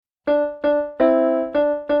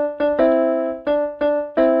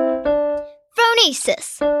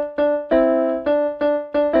crisis.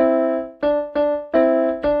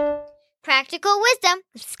 Practical Wisdom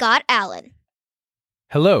with Scott Allen.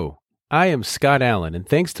 Hello, I am Scott Allen, and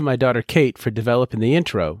thanks to my daughter Kate for developing the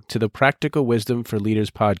intro to the Practical Wisdom for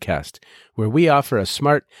Leaders podcast, where we offer a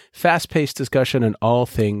smart, fast-paced discussion on all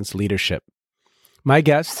things leadership. My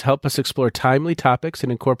guests help us explore timely topics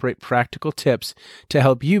and incorporate practical tips to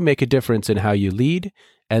help you make a difference in how you lead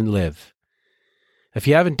and live. If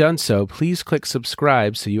you haven't done so, please click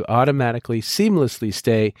subscribe so you automatically, seamlessly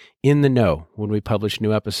stay in the know when we publish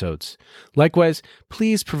new episodes. Likewise,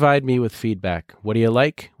 please provide me with feedback. What do you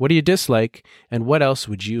like? What do you dislike? And what else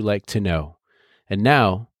would you like to know? And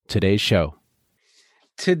now, today's show.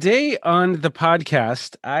 Today on the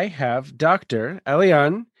podcast, I have Dr.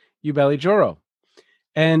 Eliane Ubeli-Joro.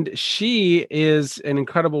 And she is an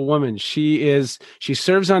incredible woman. She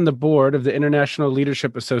serves on the board of the International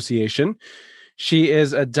Leadership Association. She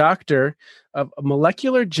is a doctor of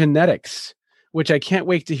molecular genetics, which I can't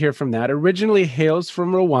wait to hear from that. Originally hails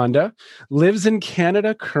from Rwanda, lives in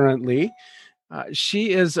Canada currently.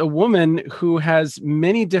 She is a woman who has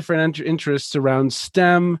many different interests around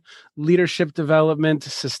STEM, leadership development,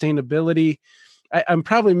 sustainability. I'm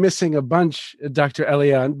probably missing a bunch, Dr.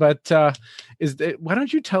 Eliane, but why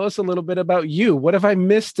don't you tell us a little bit about you? What have I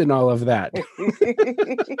missed in all of that?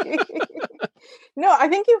 No, I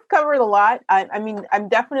think you've covered a lot. I mean, I'm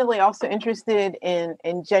definitely also interested in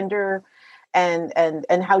gender and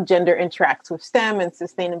how gender interacts with STEM and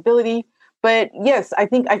sustainability. But yes, I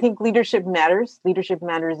think leadership matters. Leadership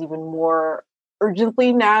matters even more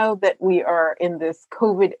urgently now that we are in this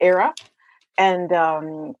COVID era. And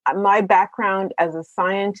my background as a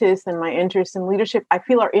scientist and my interest in leadership, I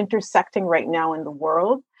feel are intersecting right now in the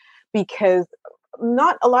world, because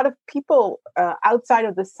not a lot of people outside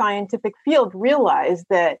of the scientific field realize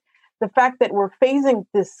that the fact that we're facing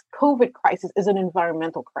this COVID crisis is an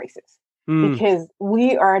environmental crisis, because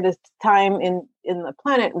we are at a time in the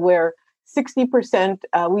planet where 60%,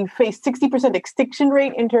 we face 60% extinction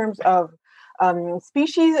rate in terms of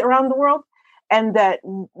species around the world. And that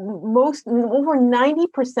over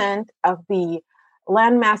 90% of the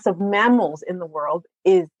landmass of mammals in the world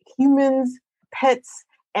is humans, pets,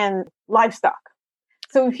 and livestock.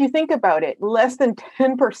 So if you think about it, less than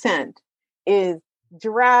 10% is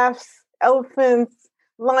giraffes, elephants,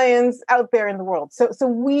 lions out there in the world. So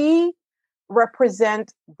we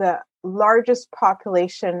represent the largest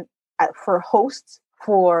population for hosts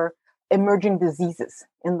for emerging diseases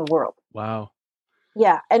in the world. Wow.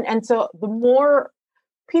 Yeah. And so the more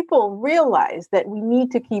people realize that we need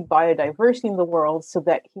to keep biodiversity in the world so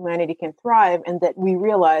that humanity can thrive, and that we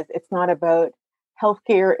realize it's not about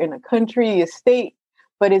healthcare in a country, a state,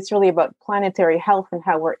 but it's really about planetary health and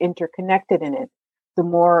how we're interconnected in it, the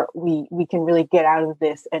more we can really get out of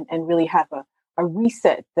this and really have a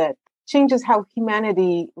reset that changes how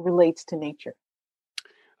humanity relates to nature.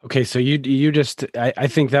 Okay, so you just, I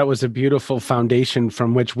think that was a beautiful foundation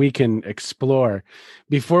from which we can explore.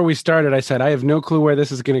 Before we started, I said, I have no clue where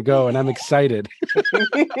this is going to go, and I'm excited.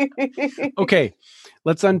 Okay,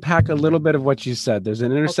 let's unpack a little bit of what you said. There's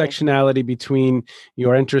an intersectionality between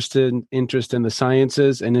your interest in the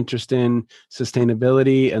sciences and interest in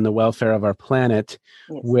sustainability and the welfare of our planet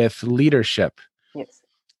with leadership. Yes.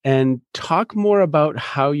 And talk more about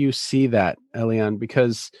how you see that, Eliane,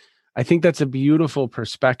 because I think that's a beautiful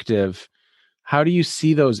perspective. How do you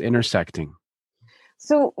see those intersecting?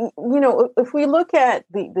 So, if we look at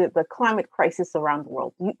the climate crisis around the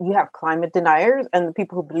world, you have climate deniers and the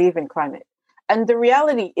people who believe in climate. And the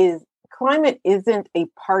reality is climate isn't a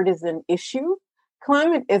partisan issue.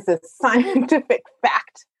 Climate is a scientific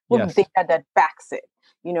fact with data that backs it.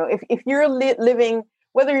 If you're living,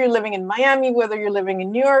 whether you're living in Miami, whether you're living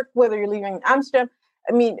in New York, whether you're living in Amsterdam,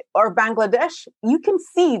 or Bangladesh, you can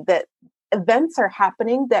see that events are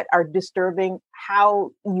happening that are disturbing how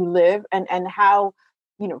you live and how,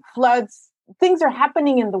 floods, things are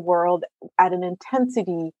happening in the world at an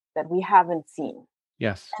intensity that we haven't seen.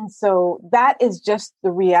 Yes. And so that is just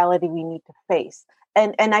the reality we need to face.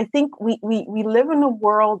 And I think we live in a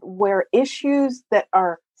world where issues that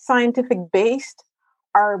are scientific based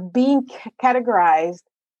are being categorized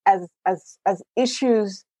as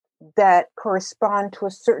issues that correspond to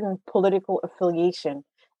a certain political affiliation.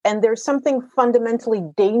 And there's something fundamentally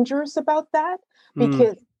dangerous about that,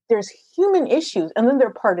 because there's human issues and then there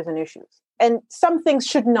are partisan issues. And some things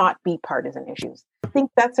should not be partisan issues. I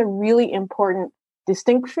think that's a really important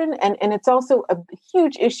distinction. And it's also a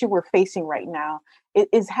huge issue we're facing right now. It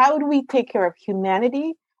is, how do we take care of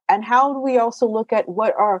humanity? And how do we also look at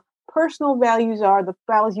what our personal values are, the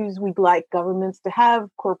values we'd like governments to have,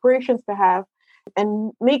 corporations to have,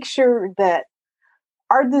 and make sure that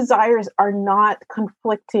our desires are not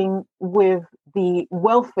conflicting with the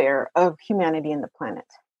welfare of humanity and the planet.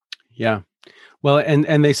 Yeah. Well,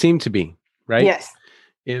 and they seem to be, right? Yes.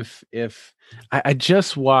 If I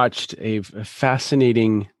just watched a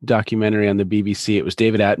fascinating documentary on the BBC. It was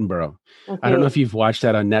David Attenborough. Okay. I don't know if you've watched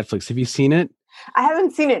that on Netflix. Have you seen it? I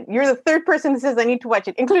haven't seen it. You're the third person that says I need to watch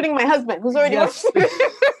it, including my husband, who's already watched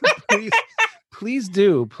it. Please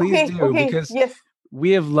do, because yes.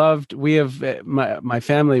 we have my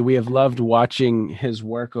family, we have loved watching his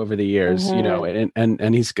work over the years,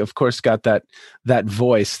 and he's of course got that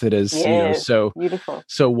voice that is, so beautiful,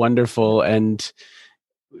 so wonderful. And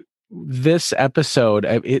this episode,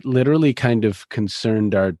 it literally kind of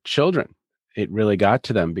concerned our children. It really got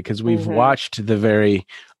to them because we've watched the very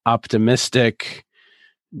optimistic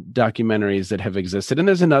documentaries that have existed, and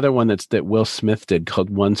there's another one that Will Smith did called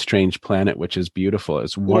One Strange Planet, which is beautiful.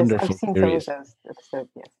 It's wonderful. Yes, I've seen series. Some of those episodes,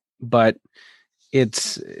 yes. But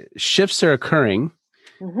shifts are occurring.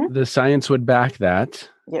 The science would back that.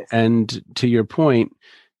 Yes. And to your point,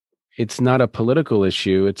 it's not a political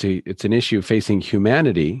issue. It's an issue facing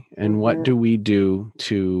humanity. And what do we do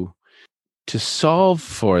to solve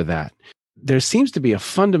for that? There seems to be a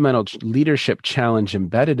fundamental leadership challenge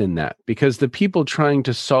embedded in that, because the people trying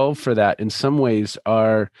to solve for that in some ways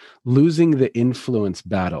are losing the influence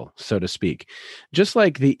battle, so to speak. Just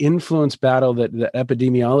like the influence battle that the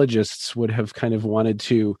epidemiologists would have kind of wanted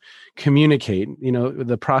to communicate,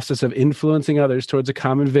 the process of influencing others towards a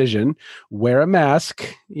common vision, wear a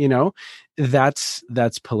mask, that's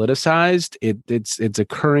politicized. It's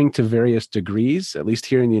occurring to various degrees, at least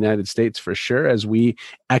here in the United States for sure, as we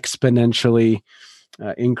exponentially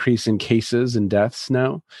increase in cases and deaths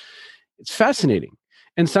now. It's fascinating.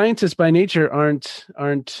 And scientists by nature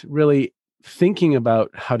aren't really thinking about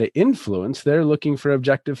how to influence. They're looking for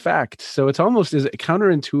objective fact. So it's almost is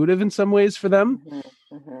counterintuitive in some ways for them.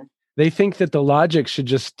 They think that the logic should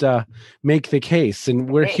just make the case, and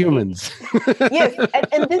we're humans. Yes,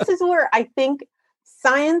 and this is where I think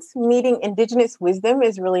science meeting indigenous wisdom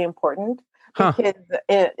is really important, because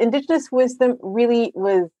indigenous wisdom really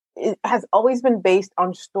has always been based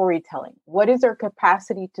on storytelling. What is our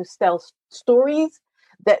capacity to tell stories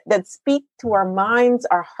that speak to our minds,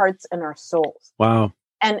 our hearts, and our souls? Wow.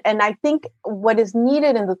 And I think what is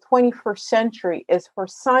needed in the 21st century is for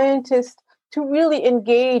scientists to really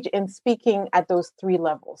engage in speaking at those three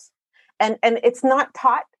levels. And it's not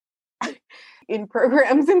taught in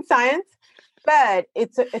programs in science, but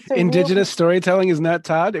it's a indigenous storytelling is not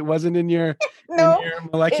taught. It wasn't in your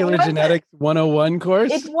molecular genetics 101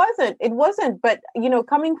 course. It wasn't. But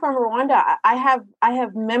coming from Rwanda, I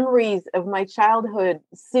have memories of my childhood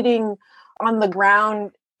sitting on the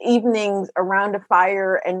ground evenings around a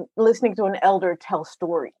fire and listening to an elder tell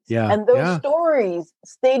stories. And those stories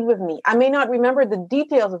stayed with me. I may not remember the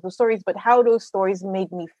details of the stories, but how those stories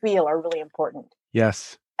made me feel are really important.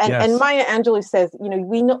 Yes. And Maya Angelou says, we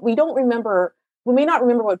may not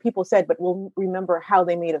remember what people said, but we'll remember how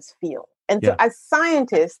they made us feel. And so as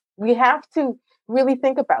scientists, we have to really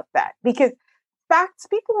think about that, because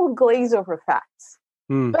people will glaze over facts.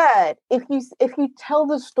 But if you tell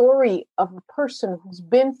the story of a person who's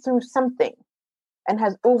been through something and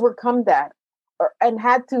has overcome that, and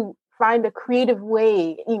had to find a creative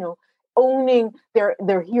way, owning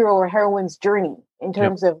their hero or heroine's journey in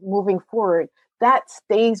terms of moving forward, that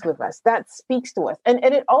stays with us. That speaks to us. And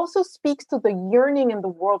it also speaks to the yearning in the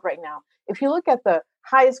world right now. If you look at the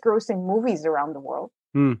highest grossing movies around the world,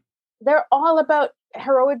 they're all about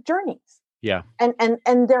heroic journeys. Yeah.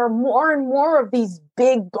 And there are more and more of these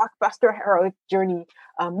big blockbuster heroic journey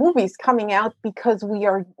movies coming out, because we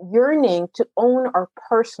are yearning to own our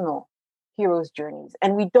personal heroes' journeys.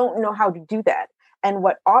 And we don't know how to do that. And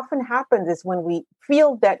what often happens is when we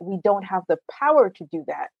feel that we don't have the power to do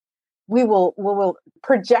that, we will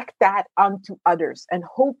project that onto others and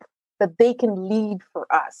hope that they can lead for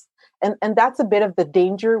us. And that's a bit of the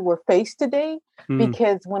danger we're faced today,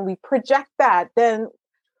 because when we project that, then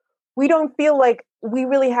we don't feel like we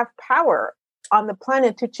really have power on the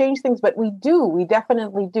planet to change things, but we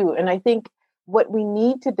definitely do. And I think what we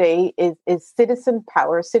need today is citizen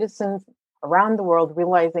power, citizens around the world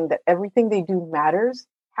realizing that everything they do matters,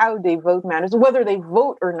 how they vote matters, whether they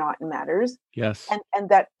vote or not matters. Yes. And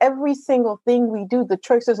that every single thing we do, the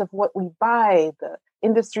choices of what we buy, the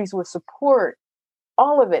industries we support,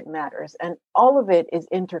 all of it matters, and all of it is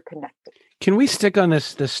interconnected. Can we stick on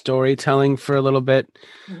this storytelling for a little bit?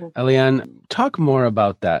 Eliane, talk more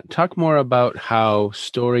about that. Talk more about how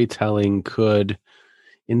storytelling could,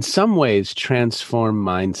 in some ways, transform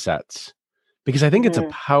mindsets. Because I think it's a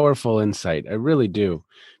powerful insight. I really do.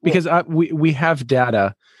 Because we have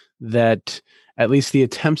data that at least the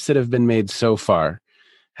attempts that have been made so far,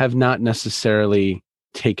 have not necessarily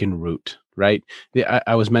taken root, right?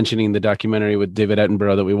 I was mentioning the documentary with David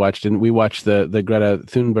Attenborough that we watched, and we watched the Greta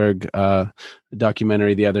Thunberg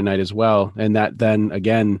documentary the other night as well. And that then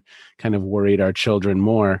again kind of worried our children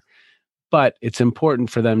more. But it's important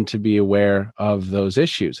for them to be aware of those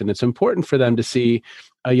issues. And it's important for them to see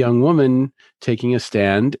a young woman taking a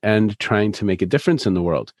stand and trying to make a difference in the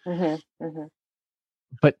world. Mm-hmm, mm-hmm.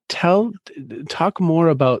 But talk more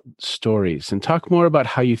about stories and talk more about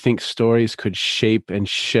how you think stories could shape and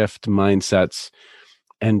shift mindsets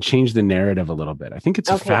and change the narrative a little bit. I think it's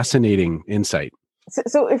a fascinating insight.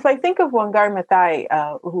 So if I think of Wangari Maathai,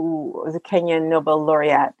 who was a Kenyan Nobel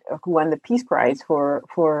laureate who won the Peace Prize for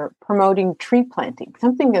promoting tree planting,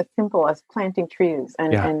 something as simple as planting trees,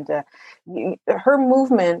 and her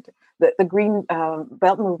movement, the Green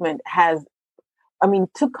Belt movement,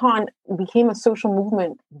 became a social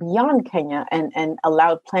movement beyond Kenya and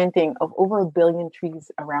allowed planting of over 1 billion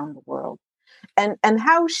trees around the world. And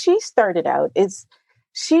how she started out is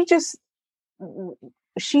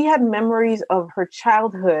she had memories of her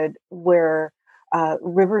childhood where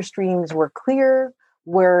river streams were clear,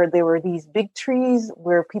 where there were these big trees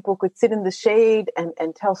where people could sit in the shade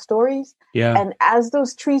and tell stories. Yeah. And as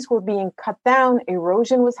those trees were being cut down,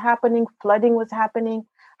 erosion was happening, flooding was happening,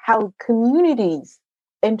 how communities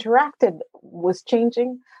interacted was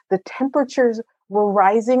changing. The temperatures were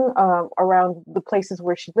rising around the places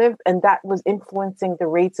where she lived, and that was influencing the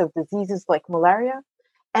rates of diseases like malaria.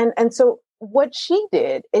 And so what she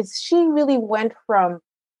did is she really went from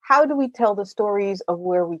how do we tell the stories of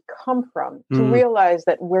where we come from to realize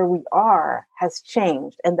that where we are has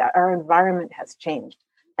changed and that our environment has changed,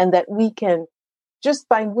 and that we can, just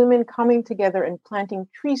by women coming together and planting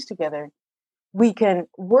trees together, we can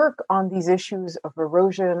work on these issues of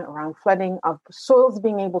erosion, around flooding, of soils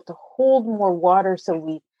being able to hold more water so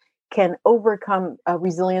we can overcome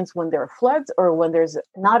resilience when there are floods or when there's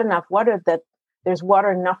not enough water, that there's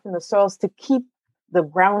water enough in the soils to keep the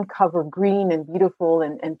ground cover green and beautiful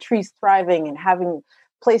and trees thriving and having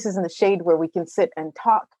places in the shade where we can sit and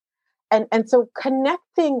talk. And so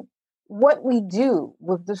connecting what we do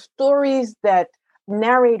with the stories that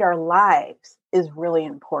narrate our lives is really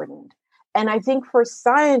important. And I think for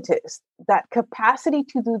scientists, that capacity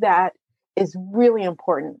to do that is really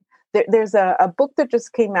important. There's a book that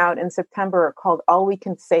just came out in September called All We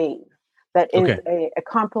Can Save, that is a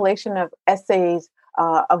compilation of essays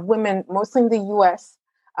of women, mostly in the US,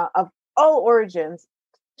 of all origins,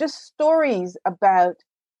 just stories about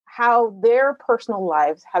how their personal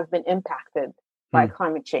lives have been impacted by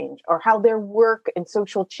climate change, or how their work and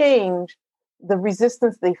social change, the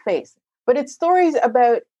resistance they face. But it's stories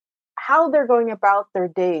about how they're going about their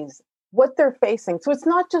days, what they're facing. So it's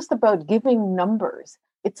not just about giving numbers.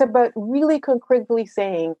 It's about really concretely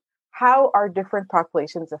saying, how are different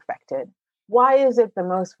populations affected? Why is it the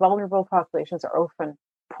most vulnerable populations are often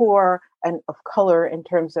poor and of color, in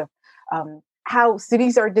terms of how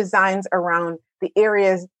cities are designed around the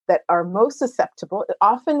areas that are most susceptible?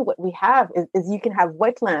 Often what we have is you can have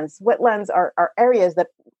wetlands. Wetlands are areas that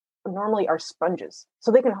normally are sponges.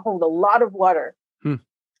 So they can hold a lot of water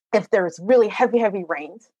if there's really heavy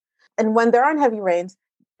rains. And when there aren't heavy rains,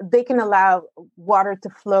 they can allow water to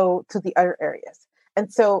flow to the other areas.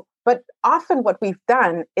 And so, but often what we've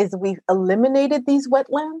done is we've eliminated these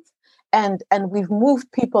wetlands and we've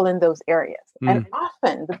moved people in those areas. And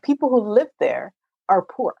often the people who live there are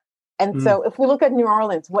poor. And so if we look at New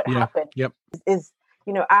Orleans, what happened is,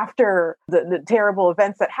 after the terrible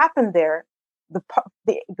events that happened there,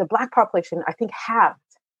 the Black population, I think, halved.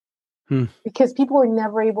 Because people were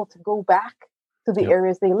never able to go back to the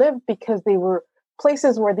areas they lived, because they were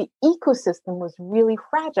places where the ecosystem was really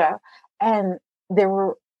fragile, and there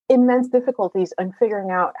were immense difficulties in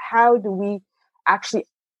figuring out how do we actually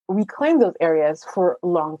reclaim those areas for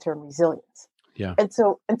long-term resilience. Yeah. And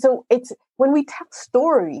so it's when we tell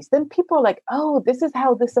stories, then people are like, oh, this is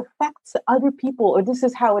how this affects other people, or this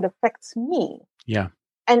is how it affects me. Yeah.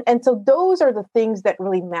 And so those are the things that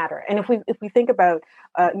really matter. And if we think about,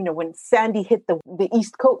 when Sandy hit the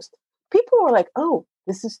East Coast, people were like, oh,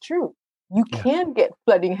 this is true. You can get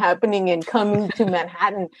flooding happening and coming to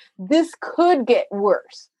Manhattan. This could get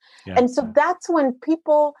worse. Yeah. And so that's when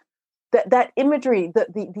people, that imagery,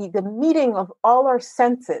 the meeting of all our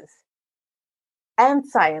senses and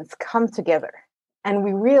science come together. And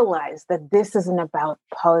we realize that this isn't about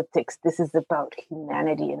politics. This is about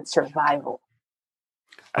humanity and survival.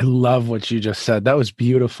 I love what you just said. That was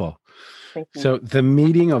beautiful. Thank you. So the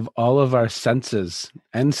meeting of all of our senses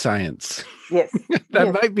and science. Yes.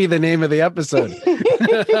 That might be the name of the episode.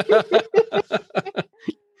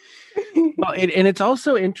 Well, and it's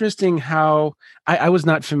also interesting how I was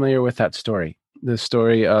not familiar with that story. The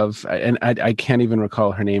story of, and I can't even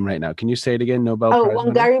recall her name right now. Can you say it again? Nobel Oh, Prize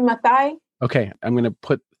winner? Wangari Maathai. Okay, I'm going to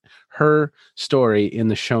put her story in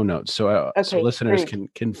the show notes so Okay, listeners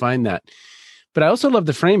great. can find that. But I also love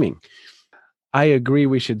the framing. I agree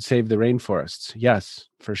we should save the rainforests. Yes,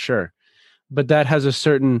 for sure. But that has a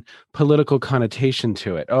certain political connotation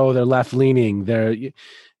to it. Oh, they're left leaning.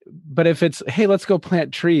 But if it's, hey, let's go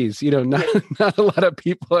plant trees, not Yes. not a lot of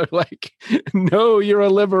people are like, no, you're a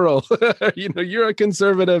liberal, you're a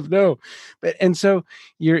conservative. No. And so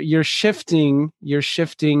you're shifting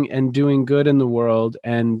and doing good in the world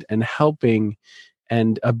and helping.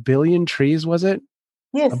 And 1 billion trees, was it?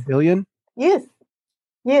 Yes. 1 billion? Yes.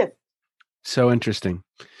 Yes. So interesting.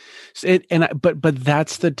 But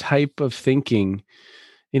that's the type of thinking.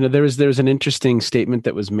 There's an interesting statement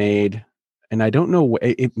that was made, and I don't know,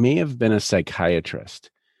 it may have been a psychiatrist,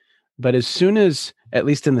 but as soon as, at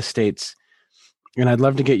least in the States, and I'd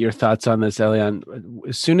love to get your thoughts on this, Elian,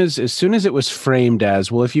 as soon as it was framed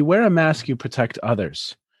as, well, if you wear a mask, you protect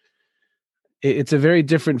others. It's a very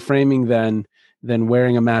different framing than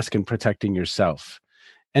wearing a mask and protecting yourself.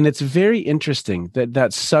 And it's very interesting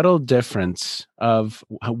that subtle difference of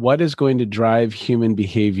what is going to drive human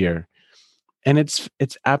behavior. And it's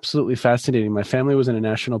absolutely fascinating. My family was in a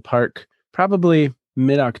national park probably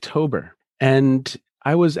mid-October, and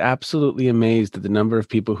I was absolutely amazed at the number of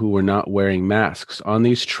people who were not wearing masks on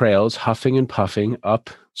these trails, huffing and puffing up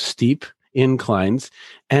steep inclines.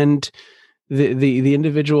 And the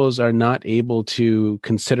individuals are not able to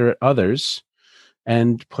consider others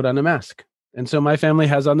and put on a mask. And so my family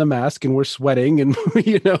has on the mask and we're sweating and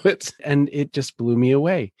it just blew me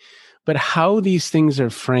away. But how these things are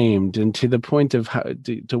framed, and to the point of how,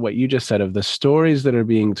 to what you just said, of the stories that are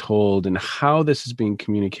being told and how this is being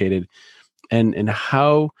communicated, and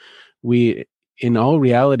how we in all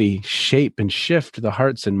reality shape and shift the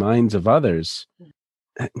hearts and minds of others,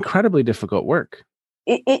 incredibly difficult work.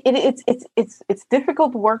 It's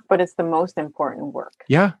difficult work, but it's the most important work.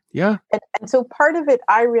 Yeah. And so part of it,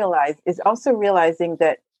 I realize, is also realizing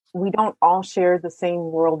that we don't all share the same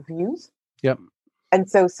worldviews. Yep. And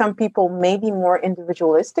so some people may be more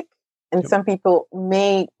individualistic, and some people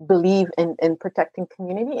may believe in protecting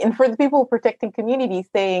community. And for the people protecting community,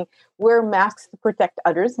 saying wear masks to protect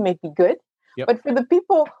others may be good. Yep. But for the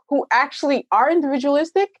people who actually are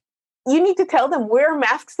individualistic, you need to tell them wear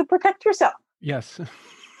masks to protect yourself. Yes.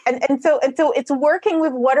 And so it's working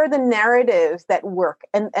with what are the narratives that work.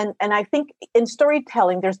 And I think in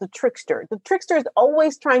storytelling, there's the trickster. The trickster is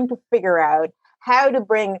always trying to figure out how to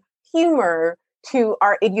bring humor to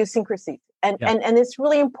our idiosyncrasies. And it's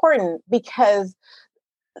really important because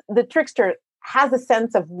the trickster has a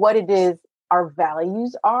sense of what it is our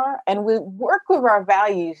values are. And we work with our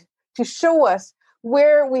values to show us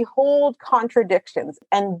where we hold contradictions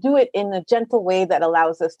and do it in a gentle way that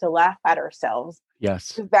allows us to laugh at ourselves.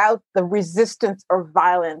 Yes. Without the resistance or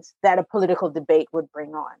violence that a political debate would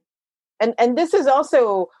bring on. And this is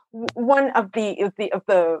also one of the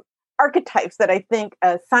archetypes that I think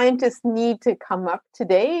scientists need to come up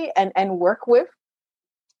today and work with.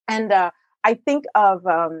 And I think of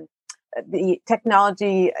the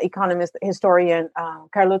technology economist, historian,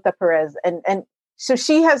 Carlota Perez, and so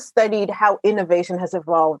she has studied how innovation has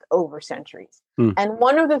evolved over centuries. And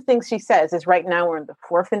one of the things she says is right now we're in the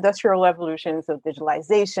fourth industrial revolution, so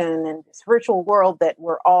digitalization and this virtual world that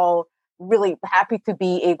we're all really happy to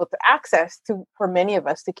be able to access to for many of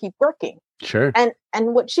us to keep working. Sure. And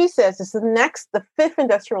what she says is the fifth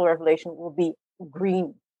industrial revolution will be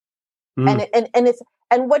green.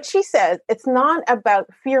 And what she says, it's not about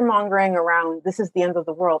fear mongering around this is the end of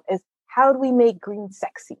the world. Is how do we make green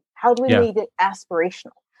sexy? How do we make it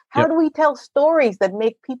aspirational? How do we tell stories that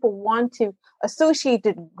make people want to associate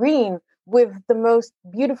green with the most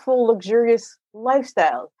beautiful, luxurious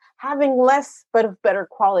lifestyles, having less but of better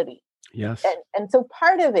quality? Yes. And so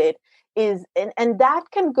part of it is, and that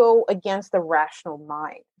can go against the rational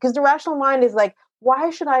mind, because the rational mind is like,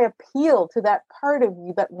 why should I appeal to that part of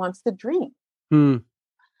you that wants to dream?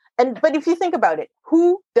 But if you think about it,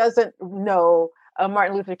 who doesn't know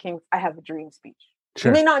Martin Luther King's "I Have a Dream" speech? Sure.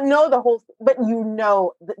 You may not know the whole, but you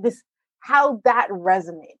know this, how that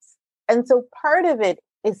resonates. And so part of it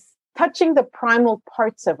is touching the primal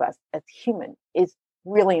parts of us as human is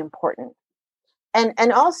really important.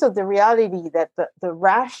 And also the reality that the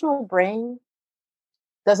rational brain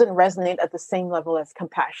doesn't resonate at the same level as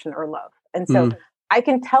compassion or love. And so I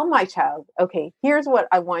can tell my child, okay, here's what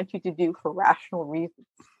I want you to do for rational reasons.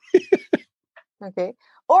 Okay.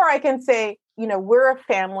 Or I can say, we're a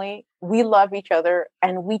family, we love each other,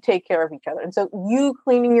 and we take care of each other. And so you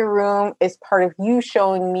cleaning your room is part of you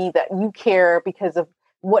showing me that you care because of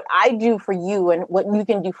what I do for you and what you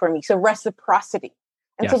can do for me. So reciprocity.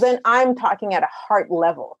 And so then I'm talking at a heart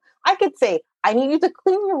level. I could say, I need you to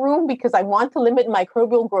clean your room because I want to limit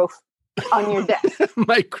microbial growth on your desk.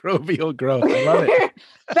 Microbial growth. I love it.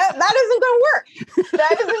 That isn't going to work.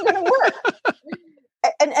 That isn't going to work.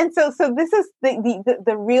 And so this is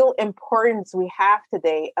the real importance we have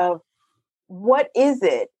today of what is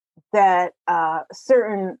it that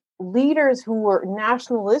certain leaders who are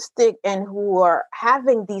nationalistic and who are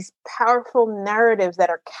having these powerful narratives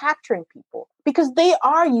that are capturing people, because they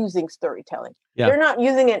are using storytelling. Yeah. They're not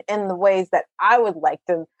using it in the ways that I would like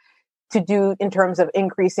them to do in terms of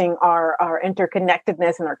increasing our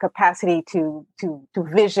interconnectedness and our capacity to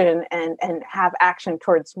vision and have action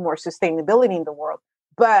towards more sustainability in the world.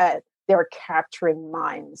 But they're capturing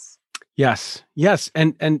minds. Yes.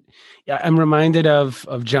 And I'm reminded of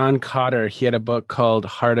John Kotter. He had a book called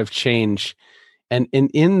Heart of Change. And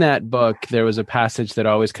in that book, there was a passage that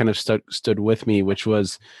always kind of stood with me, which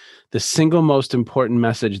was the single most important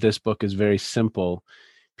message. This book is very simple.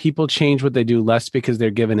 People change what they do less because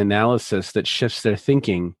they're given analysis that shifts their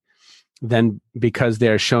thinking than because they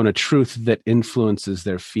are shown a truth that influences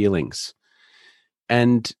their feelings.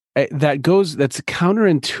 And that's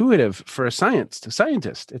counterintuitive for a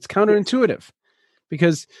scientist. It's counterintuitive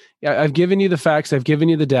because I've given you the facts, I've given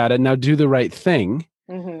you the data, now do the right thing,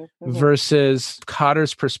 versus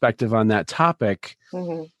Kotter's perspective on that topic.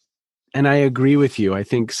 And I agree with you. I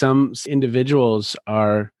think some individuals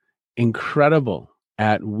are incredible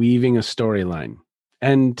at weaving a storyline.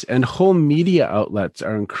 And whole media outlets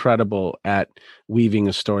are incredible at weaving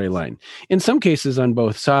a storyline. In some cases, on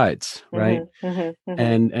both sides, right?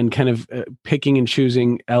 And kind of picking and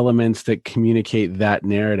choosing elements that communicate that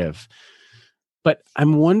narrative. But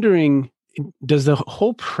I'm wondering, does the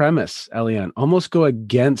whole premise, Eliane, almost go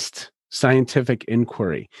against scientific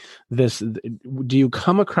inquiry? Do you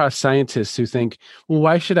come across scientists who think, well,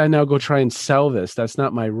 why should I now go try and sell this? That's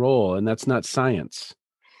not my role, and that's not science.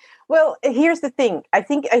 Well, here's the thing. I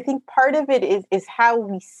think part of it is how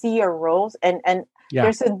we see our roles, and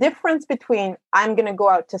there's a difference between I'm going to go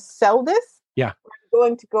out to sell this, I'm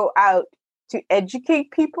going to go out to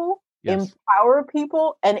educate people, empower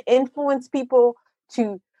people, and influence people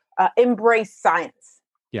to embrace science.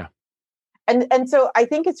 Yeah, and so I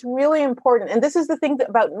think it's really important. And this is the thing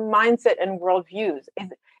about mindset and worldviews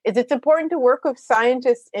is it's important to work with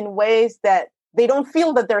scientists in ways that they don't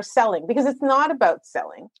feel that they're selling, because it's not about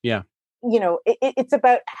selling. Yeah. It's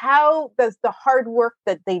about how does the hard work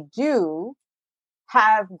that they do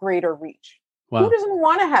have greater reach? Wow. Who doesn't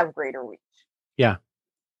want to have greater reach? Yeah.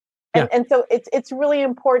 And so it's really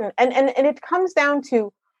important. And it comes down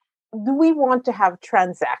to, do we want to have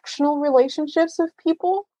transactional relationships with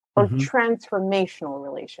people or transformational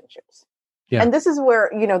relationships? Yeah. And this is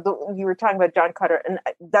where, you were talking about John Kotter, and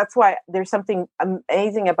that's why there's something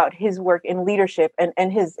amazing about his work in leadership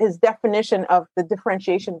and his definition of the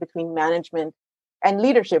differentiation between management and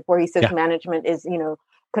leadership, where he says management is,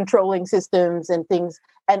 controlling systems and things,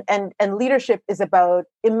 and leadership is about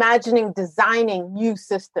imagining, designing new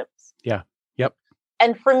systems. Yeah. Yep.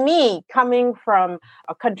 And for me, coming from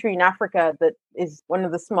a country in Africa that is one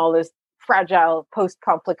of the smallest fragile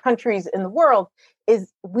post-conflict countries in the world,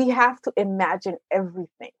 is we have to imagine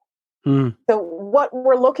everything. So what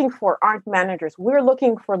we're looking for aren't managers. We're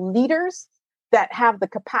looking for leaders that have the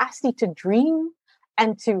capacity to dream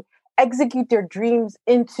and to execute their dreams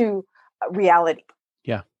into reality.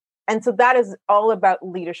 Yeah. And so that is all about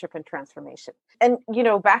leadership and transformation. And,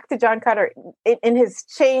 back to John Kotter, in his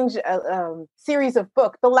Change series of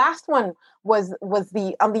books, the last one was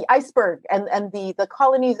the on the iceberg and the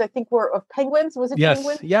colonies, I think, were of penguins. Was it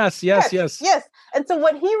penguins? Yes. And so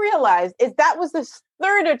what he realized is that was this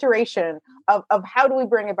third iteration of how do we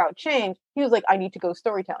bring about change. He was like, I need to go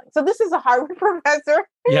storytelling. So this is a Harvard professor.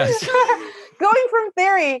 Yes. Going from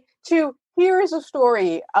theory to, here is a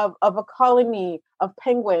story of a colony of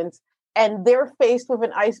penguins, and they're faced with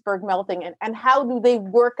an iceberg melting, and how do they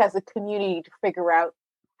work as a community to figure out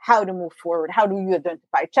how to move forward? How do you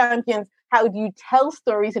identify champions? How do you tell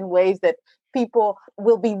stories in ways that people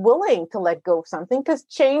will be willing to let go of something? Because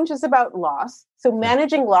change is about loss. So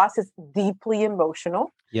managing loss is deeply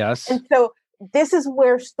emotional. Yes. And so this is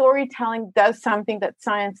where storytelling does something that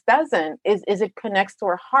science doesn't, is it connects to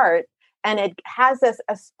our heart. And it has us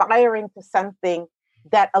aspiring to something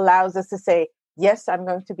that allows us to say, yes, I'm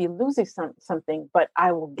going to be losing something, but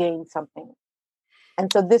I will gain something.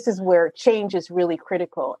 And so this is where change is really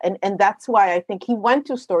critical. And that's why I think he went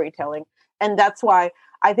to storytelling. And that's why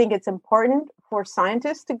I think it's important for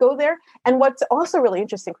scientists to go there. And what's also really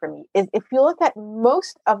interesting for me is if you look at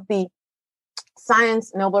most of the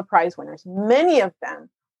science Nobel Prize winners, many of them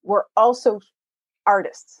were also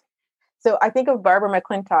artists. So I think of Barbara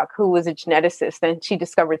McClintock, who was a geneticist, and she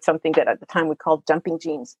discovered something that at the time we called jumping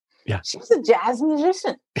genes. Yeah. She was a jazz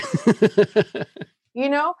musician,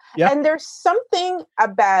 Yeah. And there's something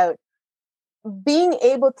about being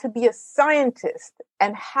able to be a scientist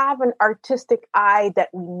and have an artistic eye that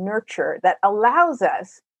we nurture that allows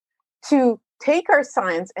us to take our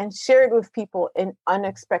science and share it with people in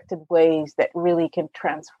unexpected ways that really can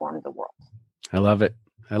transform the world. I love it.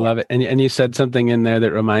 I love it. And you said something in there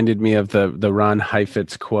that reminded me of the Ron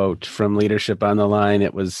Heifetz quote from Leadership on the Line.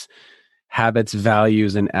 It was habits,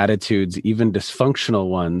 values, and attitudes, even dysfunctional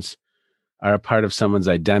ones, are a part of someone's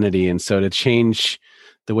identity. And so to change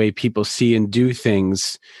the way people see and do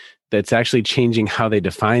things, that's actually changing how they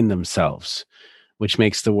define themselves, which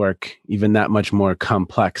makes the work even that much more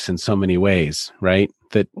complex in so many ways, right?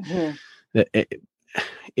 That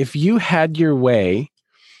if you had your way,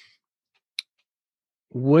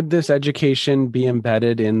 would this education be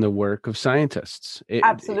embedded in the work of scientists?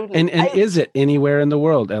 Absolutely. And is it anywhere in the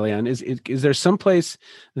world, Eliane? Is there some place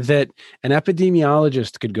that an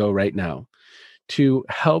epidemiologist could go right now to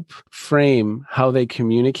help frame how they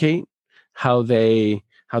communicate, how they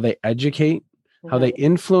educate, how they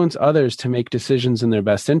influence others to make decisions in their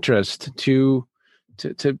best interest to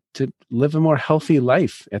live a more healthy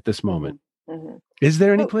life at this moment? Mm-hmm. Is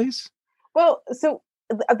there any place? Well, so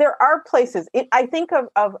there are places. I think of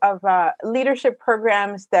leadership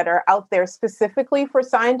programs that are out there specifically for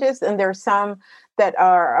scientists, and there are some that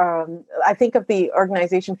are, I think of the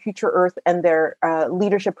organization Future Earth and their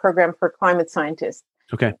leadership program for climate scientists.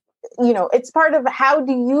 Okay. It's part of how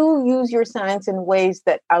do you use your science in ways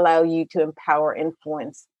that allow you to empower,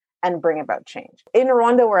 influence, and bring about change. In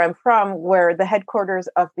Rwanda, where I'm from, where the headquarters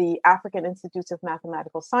of the African Institutes of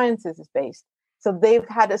Mathematical Sciences is based, so they've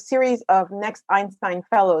had a series of Next Einstein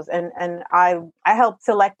Fellows, and I helped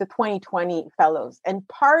select the 2020 fellows. And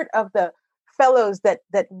part of the fellows that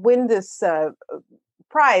win this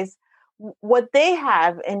prize, what they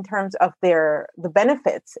have in terms of the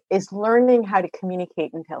benefits is learning how to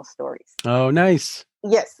communicate and tell stories. Oh, nice.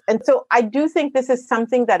 Yes. And so I do think this is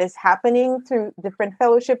something that is happening through different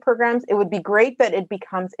fellowship programs. It would be great that it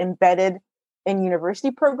becomes embedded in university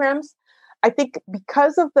programs. I think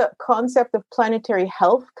because of the concept of planetary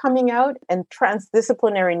health coming out and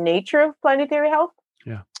transdisciplinary nature of planetary health,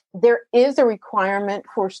 there is a requirement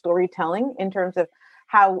for storytelling in terms of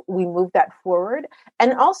how we move that forward.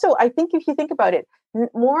 And also, I think if you think about it,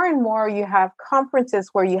 more and more you have conferences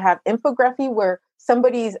where you have infography where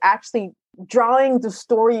somebody is actually drawing the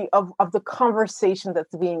story of the conversation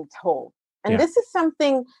that's being told. And this is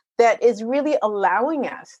something that is really allowing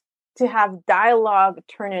us to have dialogue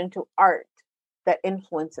turn into art that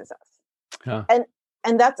influences us.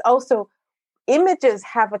 And that's also, images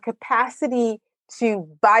have a capacity to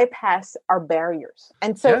bypass our barriers.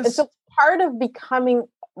 And so part of becoming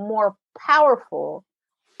more powerful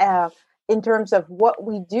in terms of what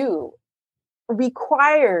we do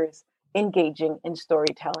requires engaging in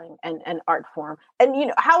storytelling and art form.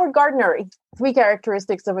 And Howard Gardner, 3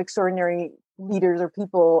 Characteristics of Extraordinary Leaders or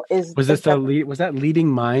People was that Leading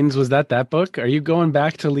Minds? Was that book? Are you going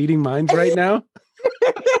back to Leading Minds right now?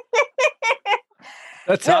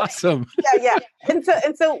 That's awesome. Yeah. And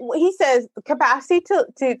so he says the capacity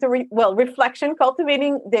reflection,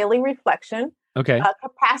 cultivating daily reflection. Okay.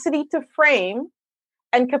 Capacity to frame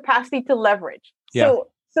and capacity to leverage. Yeah.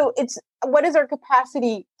 So it's, what is our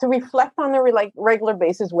capacity to reflect on a regular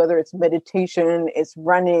basis, whether it's meditation, it's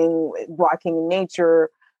running, walking in nature,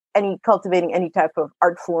 cultivating any type of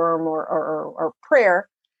art form or prayer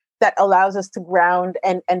that allows us to ground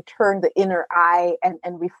and turn the inner eye and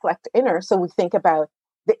reflect inner. So we think about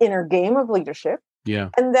the inner game of leadership. Yeah.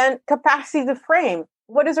 And then capacity to frame.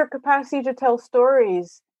 What is our capacity to tell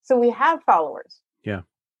stories so we have followers? Yeah.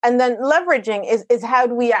 And then leveraging is how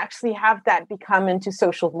do we actually have that become into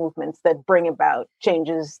social movements that bring about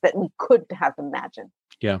changes that we couldn't have imagined.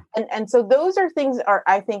 Yeah. And so those are things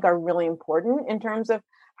I think are really important in terms of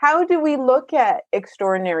how do we look at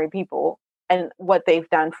extraordinary people and what they've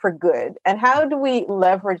done for good, and how do we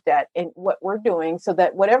leverage that in what we're doing so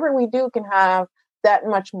that whatever we do can have that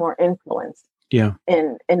much more influence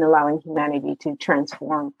in allowing humanity to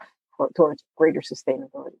transform towards greater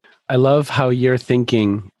sustainability. I love how you're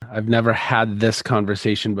thinking. I've never had this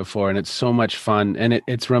conversation before, and it's so much fun. And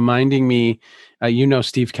it's reminding me,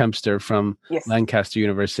 Steve Kempster from Lancaster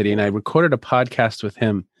University, and I recorded a podcast with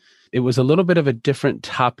him. It was a little bit of a different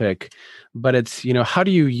topic, but it's, how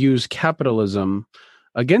do you use capitalism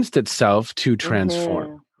against itself to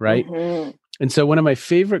transform, right? And so one of my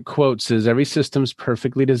favorite quotes is, every system's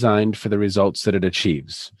perfectly designed for the results that it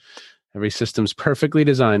achieves. Every system's perfectly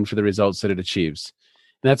designed for the results that it achieves.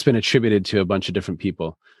 And that's been attributed to a bunch of different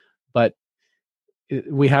people. But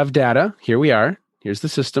we have data. Here we are. Here's the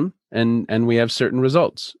system. And we have certain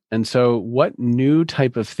results. And so what new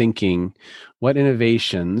type of thinking, what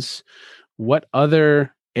innovations, what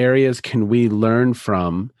other areas can we learn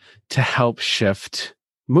from to help shift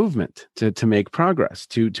movement, to make progress,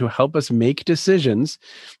 to help us make decisions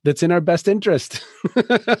that's in our best interest?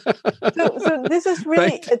 So this is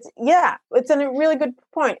really, right? it's a really good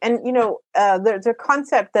point. And, there's a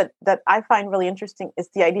concept that I find really interesting is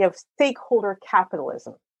the idea of stakeholder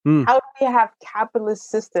capitalism. How do we have capitalist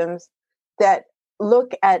systems that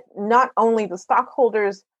look at not only the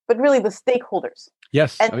stockholders, but really the stakeholders?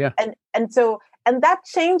 Yes. And that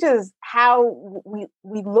changes how we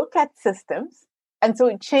look at systems. And so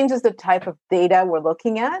it changes the type of data we're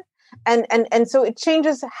looking at. And so it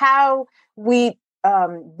changes how we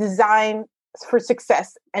design for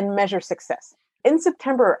success and measure success. In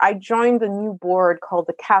September, I joined the new board called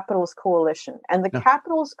the Capitals Coalition, and the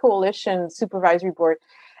Capitals Coalition Supervisory Board.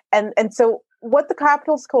 And so what the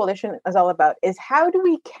Capitals Coalition is all about is, how do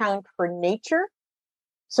we count for nature?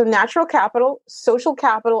 So natural capital, social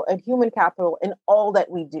capital, and human capital in all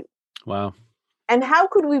that we do. Wow. And how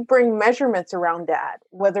could we bring measurements around that,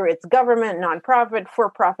 whether it's government, nonprofit,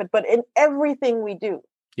 for-profit, but in everything we do?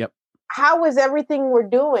 Yep. How is everything we're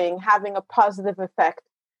doing having a positive effect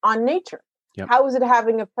on nature? Yep. How is it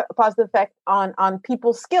having a positive effect on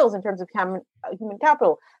people's skills in terms of human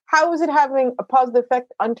capital? How is it having a positive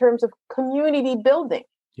effect on terms of community building?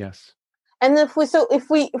 Yes. And if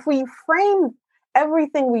we frame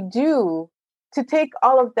everything we do to take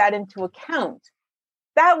all of that into account,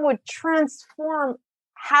 that would transform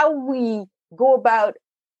how we go about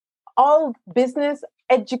all business,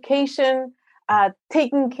 education,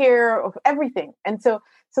 taking care of everything. And so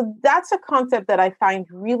that's a concept that I find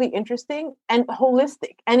really interesting and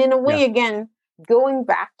holistic. And in a way, again, going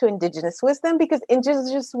back to indigenous wisdom, because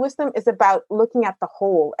indigenous wisdom is about looking at the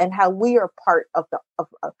whole and how we are part of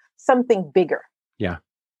something bigger. Yeah.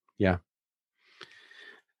 Yeah.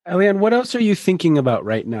 Eliane, what else are you thinking about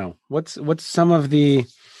right now? What's some of the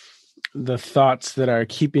thoughts that are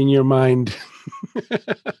keeping your mind?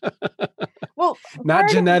 Well, not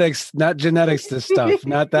genetics, this stuff,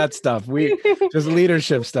 not that stuff. We just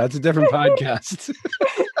leadership stuff. It's a different podcast.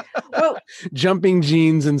 Well, jumping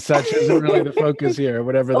genes and such isn't really the focus here,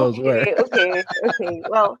 whatever those were. Okay.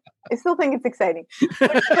 Well, I still think it's exciting.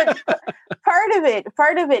 But part of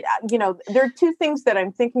it, there are two things that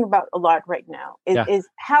I'm thinking about a lot right now is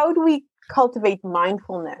how do we cultivate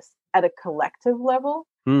mindfulness at a collective level?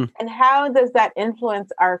 And how does that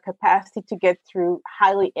influence our capacity to get through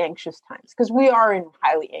highly anxious times? Because we are in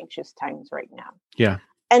highly anxious times right now. Yeah.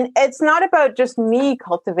 And it's not about just me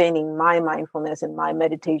cultivating my mindfulness and my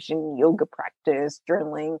meditation, yoga practice,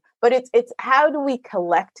 journaling, but it's how do we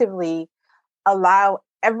collectively allow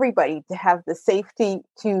everybody to have the safety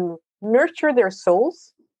to nurture their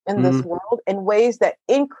souls in this world in ways that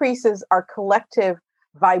increases our collective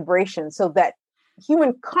vibration, so that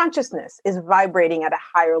human consciousness is vibrating at a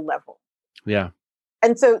higher level. Yeah.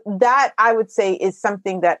 And so that, I would say, is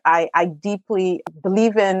something that I deeply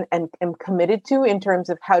believe in and am committed to in terms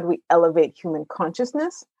of how do we elevate human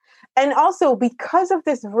consciousness. And also, because of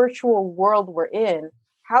this virtual world we're in,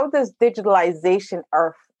 how does digitalization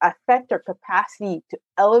affect our capacity to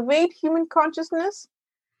elevate human consciousness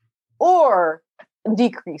or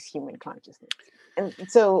decrease human consciousness? And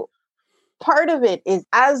so part of it is,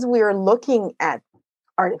 as we're looking at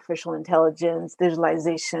artificial intelligence,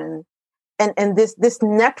 digitalization, and this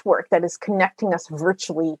network that is connecting us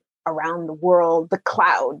virtually around the world, the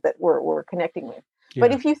cloud that we're connecting with. Yeah.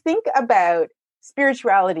 But if you think about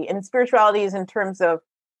spirituality, and spirituality is in terms of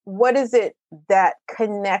what is it that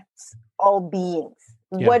connects all beings?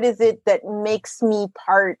 Yeah. What is it that makes me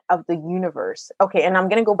part of the universe? Okay, and I'm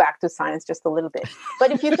going to go back to science just a little bit.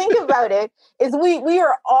 But if you think about it, is we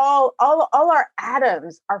are all our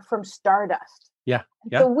atoms are from stardust. Yeah.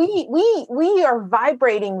 So we are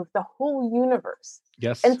vibrating with the whole universe.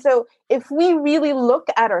 Yes. And so if we really look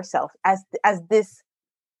at ourselves as this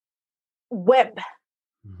web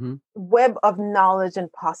of knowledge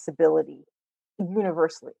and possibility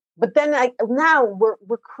universally, but then now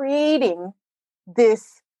we're creating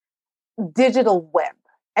this digital web.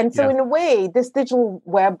 And so in a way, this digital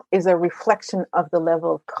web is a reflection of the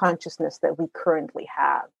level of consciousness that we currently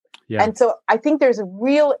have. Yeah. And so I think there's a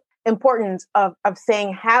real importance of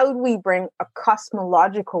saying, how do we bring a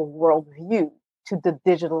cosmological worldview to the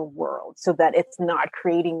digital world so that it's not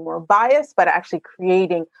creating more bias, but actually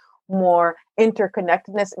creating more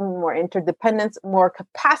interconnectedness, more interdependence, more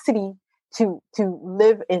capacity to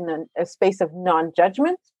live in a space of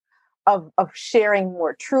non-judgment, of sharing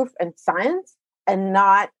more truth and science and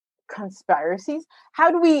not conspiracies. How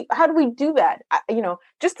do we do that?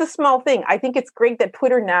 Just a small thing. I think it's great that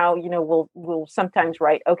Twitter now, will sometimes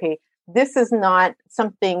write, okay, this is not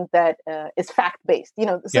something that is fact-based,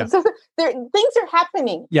 so things are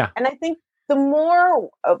happening. Yeah. And I think the more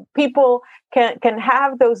people can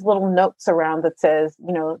have those little notes around that says,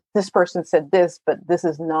 this person said this, but this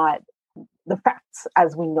is not the facts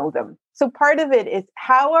as we know them. So part of it is,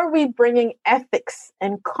 how are we bringing ethics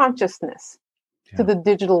and consciousness to the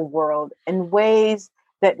digital world in ways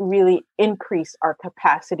that really increase our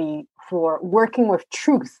capacity for working with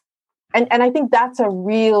truth? And I think that's a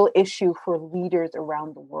real issue for leaders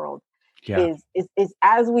around the world. Yeah. Is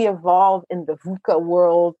as we evolve in the VUCA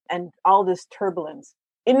world and all this turbulence,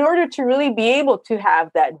 in order to really be able to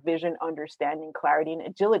have that vision, understanding, clarity, and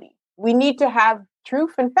agility, we need to have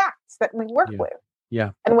truth and facts that we work with.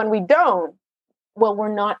 Yeah. And when we don't, well,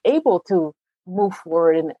 we're not able to move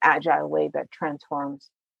forward in an agile way that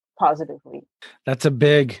transforms positively. That's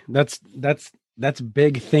big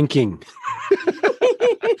thinking.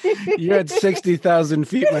 You're at 60,000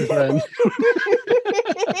 feet, my friend.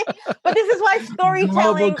 But this is why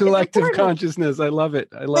storytelling, global collective consciousness. I love it.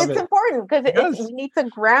 It's important because we need to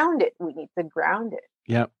ground it.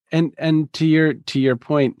 Yeah. And to your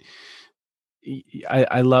point,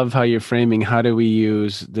 I love how you're framing, how do we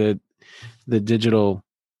use the digital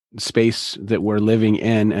space that we're living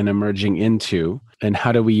in and emerging into, and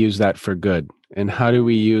how do we use that for good? And how do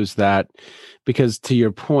we use that? Because to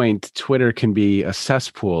your point, Twitter can be a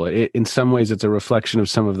cesspool. In some ways, it's a reflection of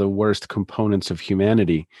some of the worst components of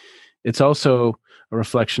humanity. It's also a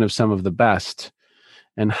reflection of some of the best.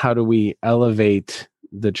 And how do we elevate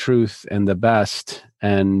the truth and the best?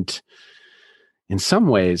 And in some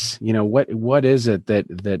ways, what is it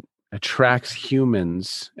that attracts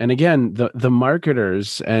humans? And again, the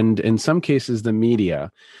marketers, and in some cases the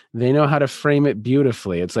media, they know how to frame it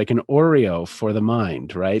beautifully. It's like an Oreo for the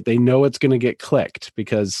mind, right? They know it's going to get clicked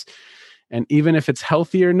and even if it's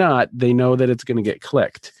healthy or not, they know that it's going to get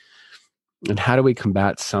clicked. And how do we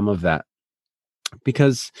combat some of that?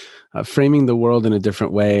 Because framing the world in a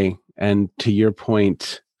different way, and to your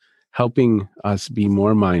point, helping us be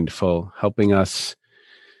more mindful, helping us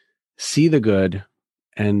see the good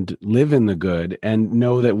and live in the good and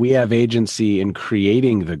know that we have agency in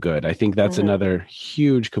creating the good. I think that's another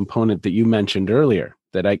huge component that you mentioned earlier,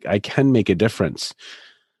 that I can make a difference.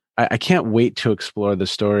 I can't wait to explore the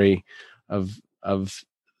story of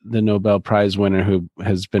the Nobel Prize winner who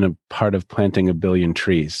has been a part of planting 1 billion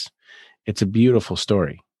trees. It's a beautiful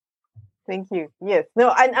story. Thank you. Yes. No,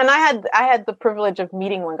 and I had the privilege of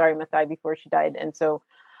meeting Wangari Maathai before she died. And so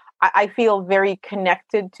I feel very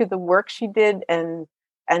connected to the work she did. And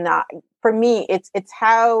for me, it's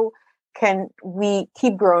how can we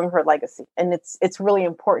keep growing her legacy? And it's really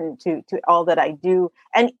important to all that I do.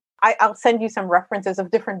 And I'll send you some references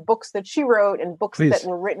of different books that she wrote and books Please. that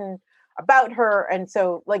were written about her. And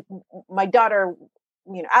so, like, my daughter,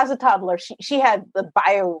 as a toddler, she had the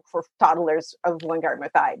bio for toddlers of Wangari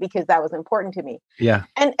Maathai because that was important to me. Yeah.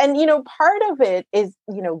 And part of it is,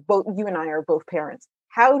 both you and I are both parents.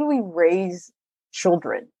 How do we raise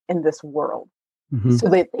children in this world so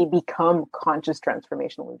that they become conscious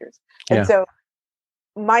transformational leaders? And so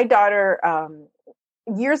my daughter,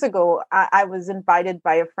 years ago, I was invited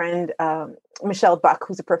by a friend, Michelle Buck,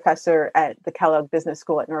 who's a professor at the Kellogg Business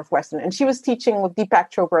School at Northwestern. And she was teaching with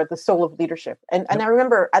Deepak Chopra, The Soul of Leadership. And I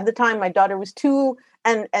remember at the time, my daughter was 2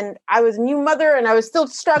 and I was a new mother and I was still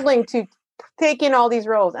struggling to take in all these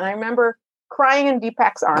roles. And I remember crying in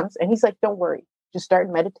Deepak's arms. And he's like, don't worry, just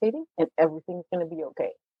start meditating and everything's going to be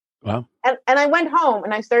okay. Wow. And I went home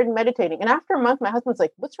and I started meditating. And after a month, my husband's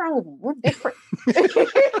like, what's wrong with you? We're different.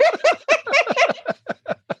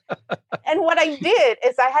 And what I did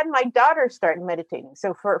is I had my daughter start meditating.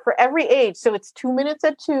 So for every age, so it's 2 minutes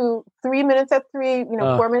at 2, 3 minutes at 3,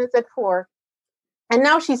 4 minutes at 4. And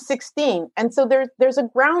now she's 16. And so there's a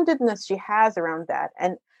groundedness she has around that.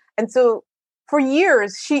 And so for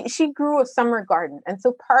years, she grew a summer garden. And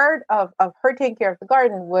so part of her taking care of the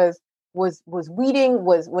garden was weeding,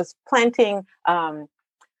 was planting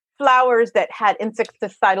flowers that had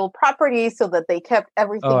insecticidal properties so that they kept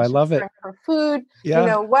everything I love it. for food,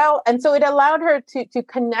 Yeah. well. And so it allowed her to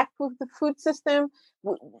connect with the food system.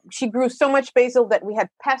 She grew so much basil that we had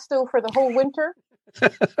pesto for the whole winter.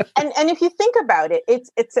 and if you think about it,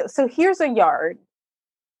 it's so here's a yard.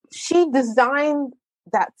 She designed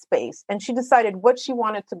that space and she decided what she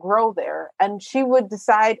wanted to grow there, and she would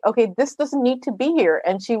decide, okay, this doesn't need to be here,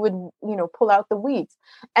 and she would, pull out the weeds.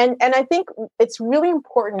 And I think it's really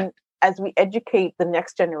important as we educate the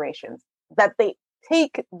next generations that they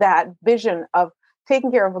take that vision of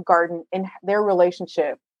taking care of a garden in their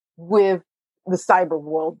relationship with the cyber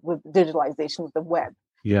world, with digitalization, with the web.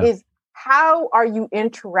 Yeah. Is how are you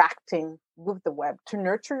interacting with the web to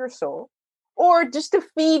nurture your soul or just to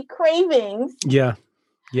feed cravings? Yeah.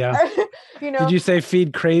 Yeah. Did you say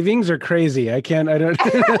feed cravings or crazy? I don't.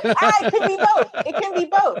 It can be both. It can be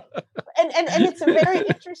both. And it's very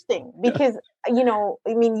interesting because,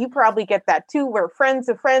 you probably get that too, where friends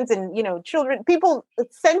of friends and, children, people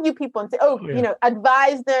send you people and say,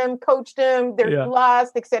 advise them, coach them, they're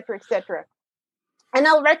lost, et cetera, et cetera. And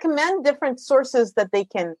I'll recommend different sources that they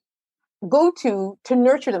can go to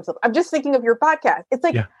nurture themselves. I'm just thinking of your podcast. It's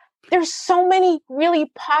like, there's so many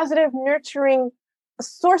really positive, nurturing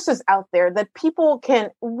sources out there that people can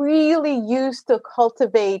really use to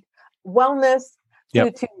cultivate wellness,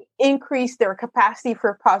 to increase their capacity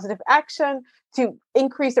for positive action, to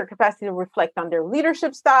increase their capacity to reflect on their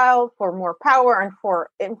leadership style, for more power and for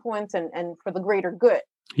influence and for the greater good.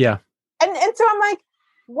 Yeah. And so I'm like,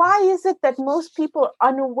 why is it that most people are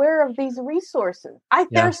unaware of these resources?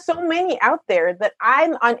 There's so many out there that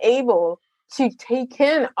I'm unable to take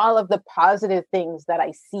in all of the positive things that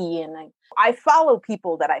I see. And I follow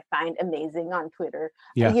people that I find amazing on Twitter.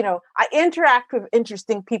 Yeah. I interact with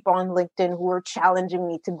interesting people on LinkedIn who are challenging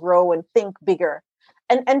me to grow and think bigger.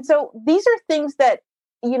 And so these are things that,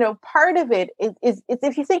 part of it is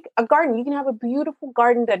if you think a garden, you can have a beautiful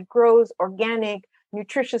garden that grows organic,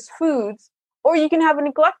 nutritious foods, or you can have a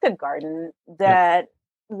neglected garden that,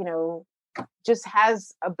 just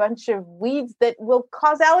has a bunch of weeds that will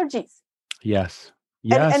cause allergies. Yes.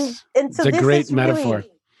 Yes. And so it's a great metaphor. Really,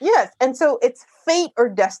 yes. And so it's fate or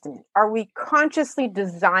destiny. Are we consciously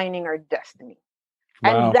designing our destiny?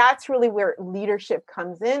 Wow. And that's really where leadership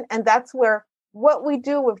comes in. And that's where what we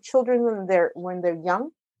do with children when they're young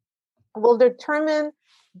will determine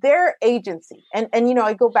their agency. And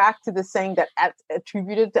I go back to the saying that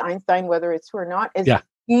attributed to Einstein, whether it's true or not, is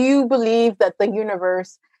do you believe that the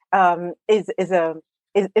universe is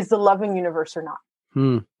a loving universe or not?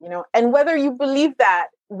 And whether you believe that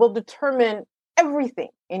will determine everything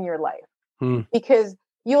in your life, because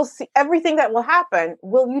you'll see everything that will happen.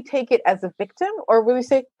 Will you take it as a victim, or will you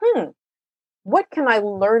say, what can I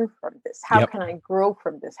learn from this? How can I grow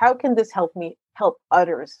from this? How can this help me help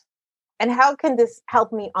others? And how can this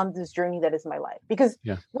help me on this journey that is my life? Because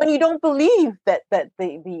when you don't believe that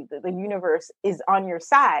the universe is on your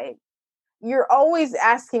side, you're always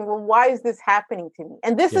asking, well, why is this happening to me?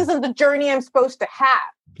 And this isn't the journey I'm supposed to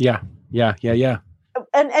have. Yeah.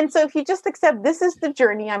 And so if you just accept this is the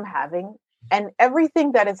journey I'm having, and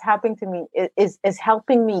everything that is happening to me is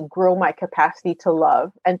helping me grow my capacity to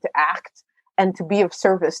love and to act and to be of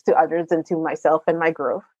service to others and to myself and my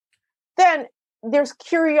growth, then there's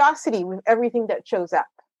curiosity with everything that shows up.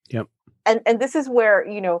 Yep. And this is where,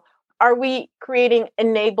 are we creating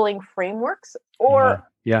enabling frameworks or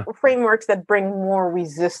frameworks that bring more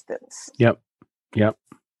resistance? Yep.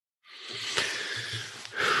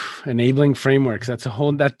 Enabling frameworks.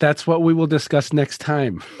 That's what we will discuss next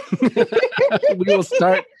time. We will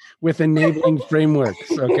start with enabling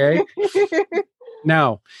frameworks. Okay.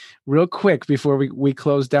 Now, real quick before we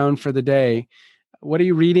close down for the day, what are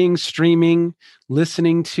you reading, streaming,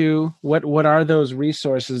 listening to? What are those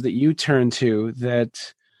resources that you turn to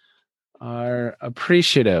that are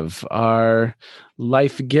appreciative, are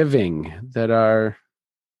life-giving, that are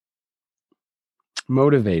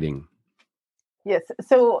motivating? Yes.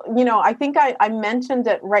 So, I think I mentioned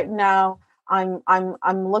that right now I'm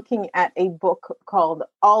looking at a book called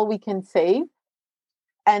All We Can Save.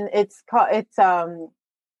 And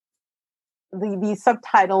the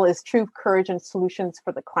subtitle is Truth, Courage, and Solutions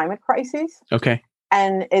for the Climate Crisis. Okay.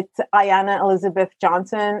 And it's Ayanna Elizabeth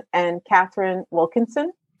Johnson and Catherine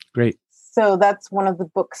Wilkinson. Great. So that's one of the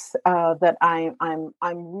books that I'm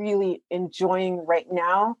really enjoying right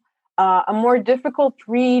now. A more difficult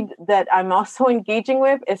read that I'm also engaging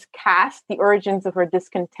with is Caste: The Origins of Our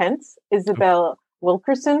Discontents, Isabel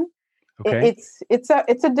Wilkerson. Okay. It's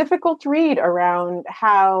a difficult read around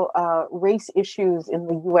how race issues in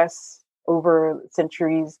the U.S. over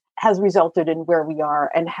centuries has resulted in where we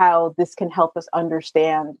are, and how this can help us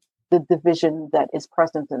understand the division that is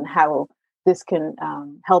present, and how this can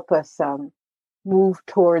help us move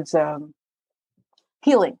towards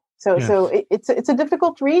healing. So it's a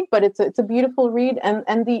difficult read, but it's a beautiful read.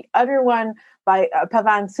 And the other one by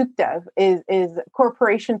Pavan Sukhdev is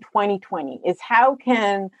Corporation 2020, is how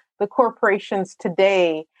can the corporations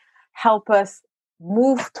today help us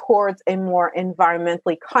move towards a more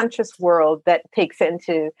environmentally conscious world that takes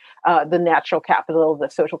into the natural capital, the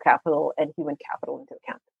social capital, and human capital into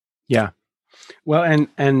account. Yeah. Well,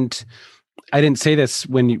 and I didn't say this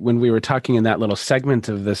when we were talking in that little segment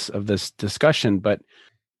of this discussion, but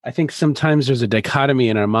I think sometimes there's a dichotomy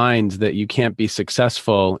in our minds that you can't be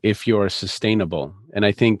successful if you're sustainable. And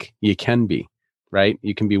I think you can be, right?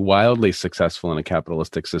 You can be wildly successful in a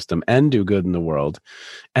capitalistic system and do good in the world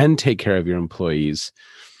and take care of your employees.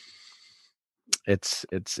 It's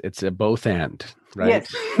a both and, right?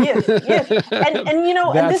 Yes. And you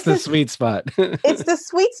know, that's and this the is, sweet spot. It's the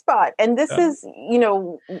sweet spot. And this is, you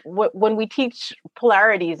know, when we teach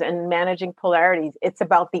polarities and managing polarities, it's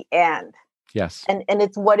about the and. Yes. And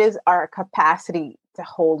it's what is our capacity to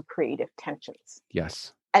hold creative tensions.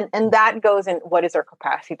 Yes. And that goes in what is our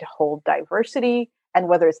capacity to hold diversity, and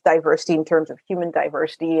whether it's diversity in terms of human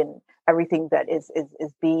diversity and everything that is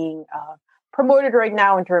being promoted right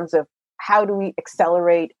now in terms of how do we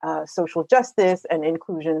accelerate social justice and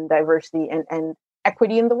inclusion and diversity and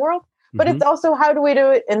equity in the world. But it's also how do we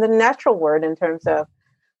do it in the natural world in terms of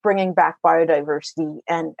bringing back biodiversity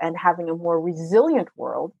and having a more resilient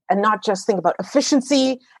world, and not just think about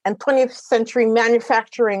efficiency and 20th century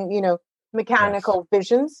manufacturing, you know, mechanical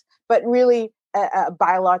visions, but really a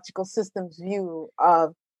biological systems view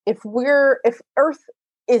of if Earth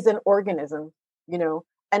is an organism, you know,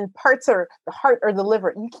 and parts are the heart or the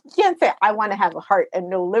liver. You can't say, I want to have a heart and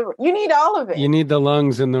no liver. You need all of it. You need the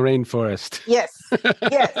lungs in the rainforest. Yes.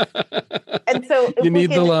 And so you need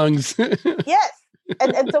the lungs. Yes.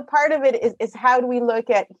 And so part of it is how do we look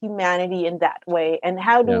at humanity in that way? And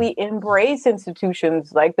how do we embrace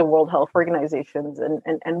institutions like the World Health Organizations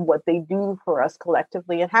and what they do for us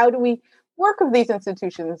collectively? And how do we work with these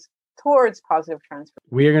institutions towards positive transfer?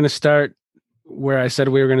 We are going to start where I said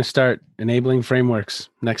we were going to start, enabling frameworks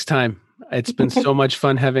next time. It's been so much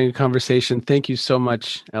fun having a conversation. Thank you so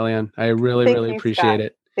much, Eliane. I really appreciate Scott.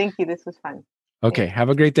 it. Thank you. This was fun. Okay. Have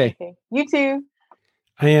a great day. Okay. You too.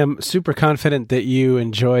 I am super confident that you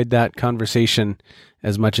enjoyed that conversation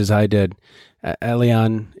as much as I did.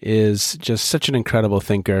 Eliane is just such an incredible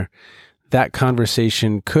thinker. That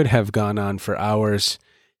conversation could have gone on for hours,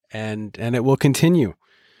 and it will continue.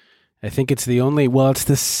 I think it's it's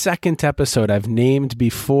the second episode I've named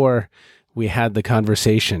before we had the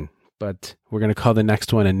conversation, but we're going to call the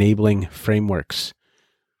next one Enabling Frameworks.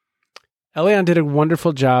 Eliane did a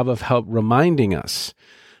wonderful job of reminding us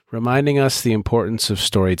the importance of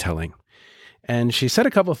storytelling. And she said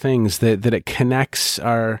a couple things that it connects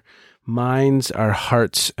our minds, our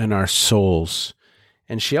hearts, and our souls.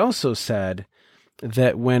 And she also said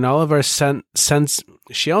that when all of our senses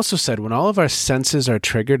are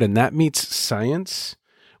triggered, and that meets science,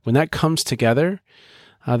 when that comes together,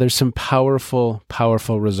 there's some powerful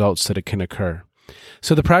results that it can occur.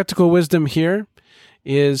 So the practical wisdom here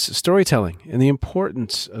is storytelling and the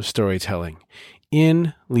importance of storytelling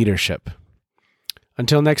in leadership.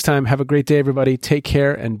 Until next time, have a great day, everybody. Take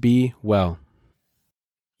care and be well.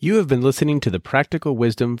 You have been listening to the Practical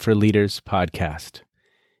Wisdom for Leaders podcast.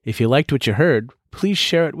 If you liked what you heard, please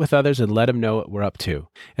share it with others and let them know what we're up to.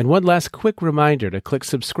 And one last quick reminder to click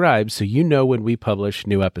subscribe so you know when we publish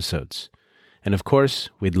new episodes. And of course,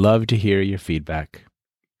 we'd love to hear your feedback.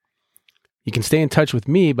 You can stay in touch with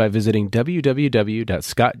me by visiting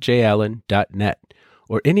www.scottjallen.net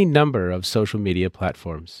or any number of social media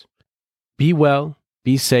platforms. Be well,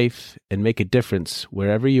 be safe, and make a difference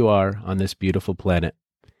wherever you are on this beautiful planet.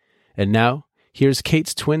 And now, here's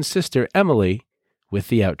Kate's twin sister, Emily, with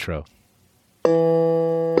the outro.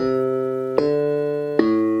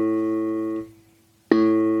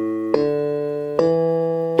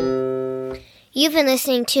 You've been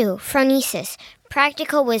listening to Phronesis,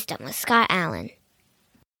 Practical Wisdom with Scott Allen.